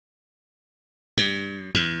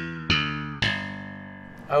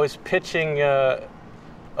I was pitching a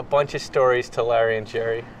bunch of stories to Larry and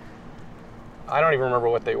Jerry. I don't even remember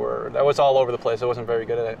what they were. That was all over the place. I wasn't very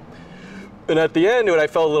good at it. And at the end, when I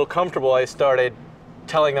felt a little comfortable, I started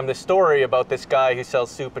telling them this story about this guy who sells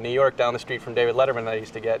soup in New York down the street from David Letterman that I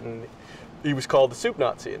used to get, and he was called the Soup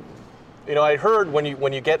Nazi. And, you know, I heard when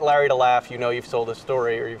you get Larry to laugh, you know you've sold a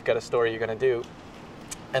story or you've got a story you're going to do.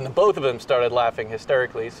 And the both of them started laughing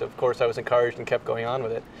hysterically, so of course I was encouraged and kept going on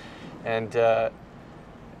with it. And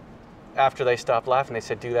after they stopped laughing, they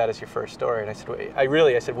said, do that as your first story. And I said, wait,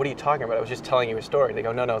 I said, what are you talking about? I was just telling you a story. They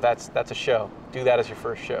go, no, that's a show. Do that as your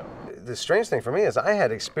first show. The strange thing for me is I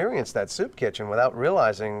had experienced that soup kitchen without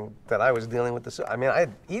realizing that I was dealing with the soup. I mean, I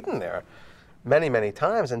had eaten there many, many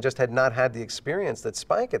times and just had not had the experience that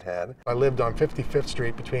Spike had had. I lived on 55th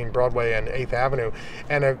Street between Broadway and 8th Avenue,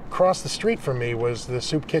 and across the street from me was the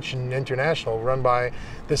Soup Kitchen International run by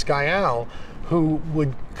this guy Al, who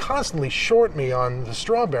would constantly short me on the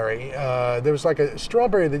strawberry. There was like a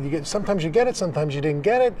strawberry that you get, sometimes you get it, sometimes you didn't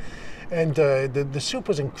get it, and the soup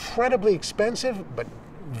was incredibly expensive, but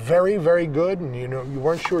very, very good, and you know, you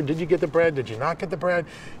weren't sure, did you get the bread, did you not get the bread,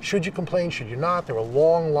 should you complain, should you not? There were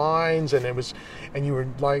long lines, and you were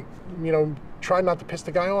like, you know, try not to piss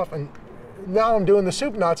the guy off, and now I'm doing the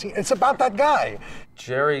Soup Nazi, it's about that guy.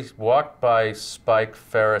 Jerry walked by Spike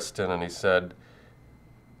Ferriston and he said,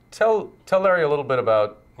 tell Larry a little bit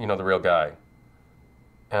about, you know, the real guy.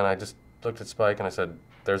 And I just looked at Spike and I said,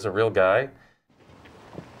 there's a real guy?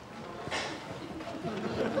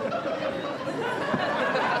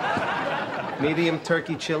 Medium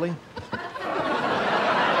turkey chili.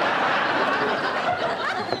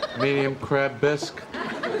 Medium crab bisque.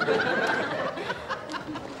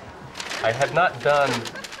 I had not done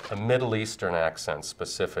a Middle Eastern accent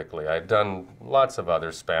specifically. I'd done lots of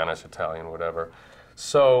other, Spanish, Italian, whatever.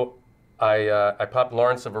 So I popped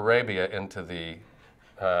Lawrence of Arabia into the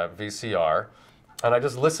VCR, and I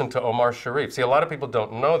just listened to Omar Sharif. See, a lot of people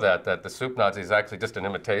don't know that the Soup Nazi is actually just an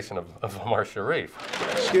imitation of Omar Sharif.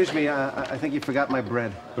 Excuse me, I think you forgot my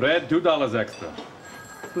bread. Bread, $2 extra.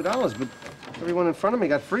 $2, but everyone in front of me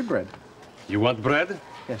got free bread. You want bread?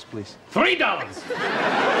 Yes, please. $3!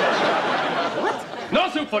 What? No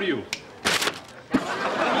soup for you.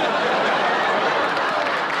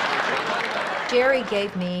 Jerry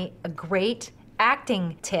gave me a great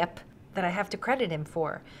acting tip that I have to credit him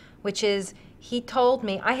for, which is he told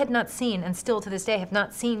me, I had not seen, and still to this day have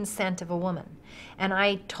not seen, Scent of a Woman. And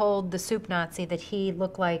I told the Soup Nazi that he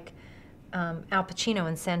looked like Al Pacino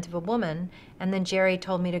in Scent of a Woman, and then Jerry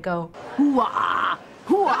told me to go, hoo-ah,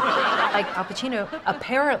 hoo-ah, like Al Pacino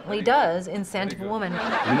apparently does in Scent of a Woman.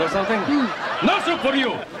 You know something? No soup for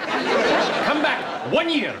you! Come back 1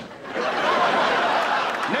 year!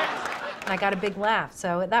 Next! I got a big laugh,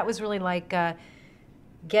 so that was really like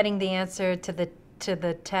getting the answer to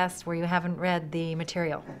the test where you haven't read the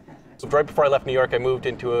material. So right before I left New York, I moved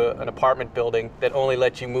into an apartment building that only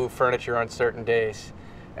lets you move furniture on certain days.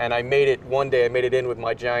 And I made it, one day I made it in with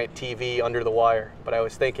my giant TV under the wire. But I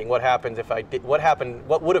was thinking, what happens if I did,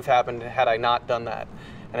 what would have happened had I not done that?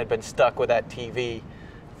 And I'd been stuck with that TV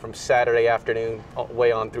from Saturday afternoon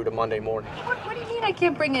way on through to Monday morning. What do you mean I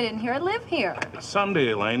can't bring it in here? I live here. Sunday,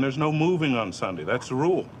 Elaine. There's no moving on Sunday. That's the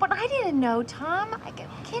rule. But I didn't know, Tom.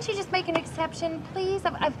 Can't you just make an exception, please?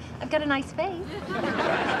 I've got a nice face.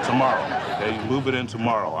 Tomorrow. Okay, you move it in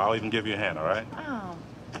tomorrow. I'll even give you a hand, all right? Oh.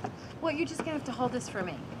 Well, you're just gonna have to hold this for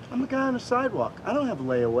me. I'm a guy on the sidewalk. I don't have a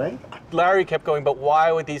layaway. Larry kept going, but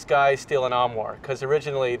why would these guys steal an armoire? Because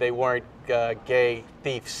originally they weren't gay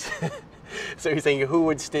thieves. So he's saying, who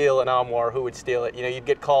would steal an armoire? Who would steal it? You know, you'd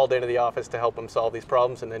get called into the office to help him solve these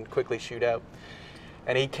problems and then quickly shoot out.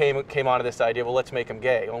 And he came onto this idea, well, let's make him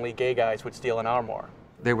gay. Only gay guys would steal an armoire.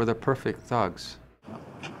 They were the perfect thugs.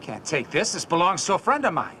 Can't take this. This belongs to a friend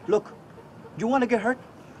of mine. Look, you want to get hurt?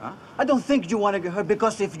 Huh? I don't think you want to get hurt,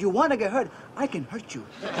 because if you want to get hurt, I can hurt you.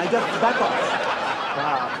 Now just back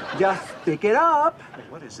off. Just pick it up. Hey,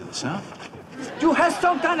 what is this, huh? You have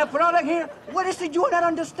some kind of product here. What is it you're not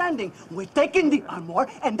understanding? We're taking the armoire,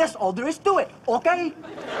 and that's all there is to it, okay?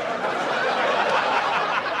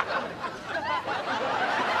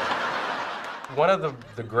 One of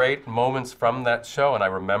the great moments from that show, and I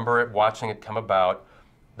remember it, watching it come about,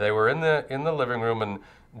 they were in the living room, and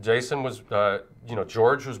Jason was, you know,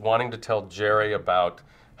 George was wanting to tell Jerry about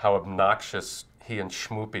how obnoxious he and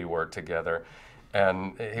Schmoopie were together.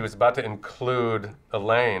 And he was about to include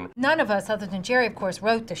Elaine. None of us, other than Jerry, of course,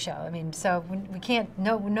 wrote the show. I mean, so we can't,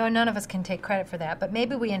 none of us can take credit for that, but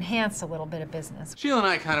maybe we enhanced a little bit of business. Sheila and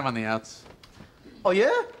I kind of on the outs. Oh,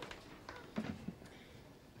 yeah?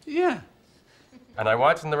 Yeah. And I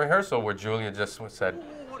watched in the rehearsal where Julia just said,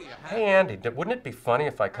 hey, Andy, wouldn't it be funny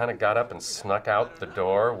if I kind of got up and snuck out the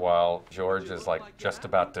door while George is like just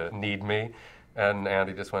about to need me? And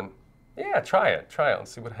Andy just went, yeah, try it and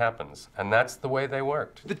see what happens. And that's the way they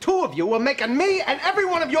worked. The two of you were making me and every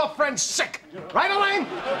one of your friends sick. Right, Elaine?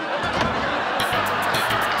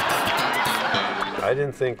 I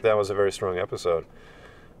didn't think that was a very strong episode.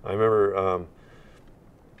 I remember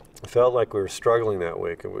it felt like we were struggling that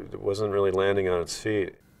week. It wasn't really landing on its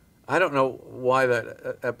feet. I don't know why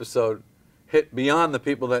that episode hit beyond the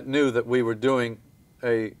people that knew that we were doing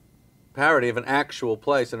a parody of an actual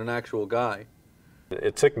place and an actual guy.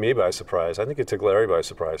 It took me by surprise. I think it took Larry by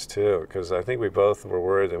surprise too, because I think we both were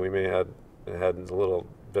worried that we may have had a little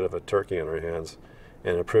bit of a turkey in our hands,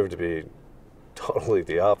 and it proved to be totally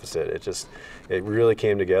the opposite. It really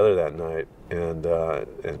came together that night, and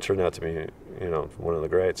it turned out to be, one of the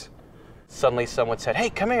greats. Suddenly someone said, hey,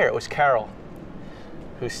 come here. It was Carol,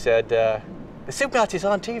 who said, the Soup Nazi's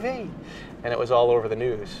on TV. And it was all over the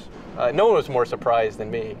news. No one was more surprised than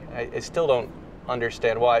me. I still don't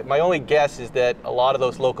understand why. My only guess is that a lot of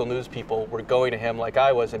those local news people were going to him like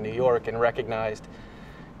I was in New York and recognized,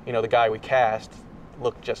 the guy we cast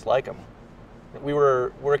looked just like him. We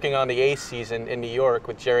were working on the 8th season in New York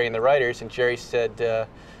with Jerry and the writers, and Jerry said,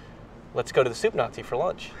 let's go to the Soup Nazi for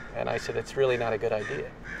lunch. And I said, it's really not a good idea.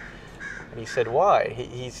 And he said, why?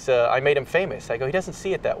 I made him famous. I go, he doesn't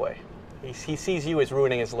see it that way. He sees you as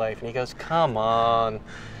ruining his life. And he goes, come on.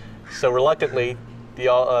 So reluctantly,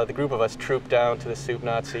 the group of us trooped down to the Soup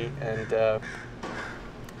Nazi, and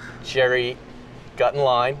Jerry got in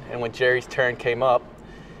line. And when Jerry's turn came up,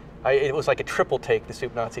 it was like a triple take the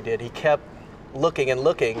Soup Nazi did. He kept looking and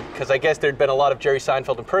looking, because I guess there'd been a lot of Jerry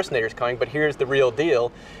Seinfeld impersonators coming, but here's the real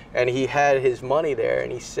deal. And he had his money there, and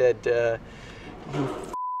he said, you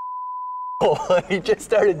he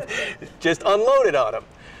just unloaded on him,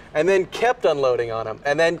 and then kept unloading on him,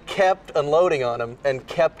 and then kept unloading on him, and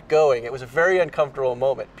kept going. It was a very uncomfortable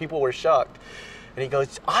moment. People were shocked. And he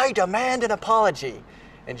goes, I demand an apology.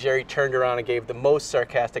 And Jerry turned around and gave the most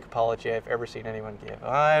sarcastic apology I've ever seen anyone give.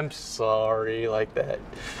 I'm sorry, like that.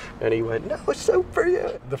 And he went, no, it's so for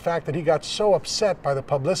you. The fact that he got so upset by the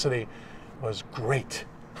publicity was great.